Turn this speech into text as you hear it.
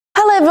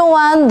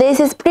everyone, this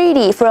is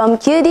Pretty from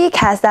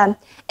Casa.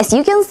 As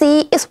you can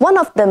see, it's one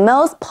of the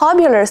most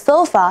popular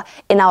sofa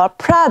in our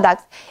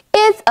products.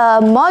 It's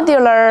a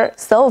modular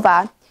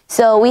sofa,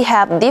 so we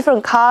have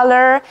different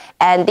color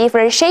and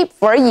different shape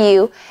for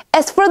you.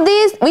 As for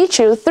this, we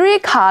choose 3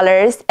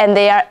 colors and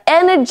they are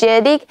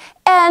energetic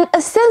and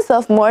a sense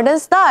of modern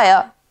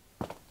style.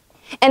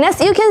 And as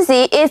you can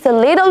see, it's a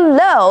little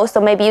low, so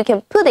maybe you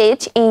can put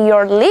it in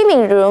your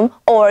living room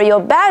or your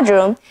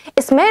bedroom.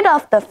 It's made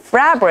of the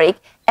fabric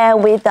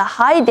and with the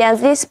high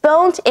density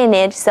sponge in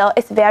it, so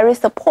it's very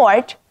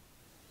support.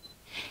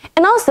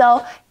 And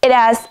also, it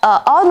has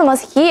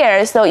autonomous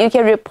here, so you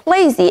can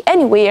replace it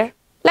anywhere,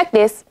 like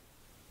this.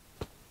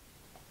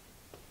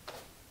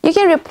 You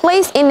can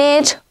replace in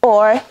it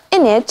or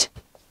in it.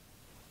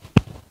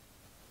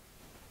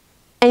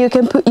 And you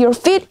can put your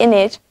feet in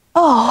it.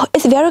 Oh,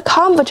 it's very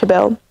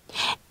comfortable.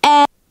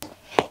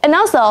 And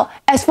also,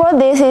 as for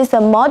this is a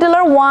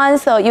modular one,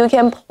 so you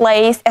can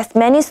place as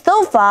many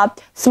sofa,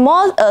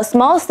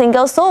 small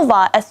single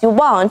sofa as you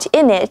want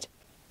in it.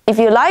 If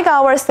you like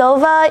our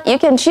sofa, you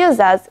can choose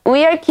us.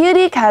 We are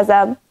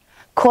Casa,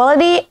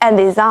 quality and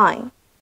design.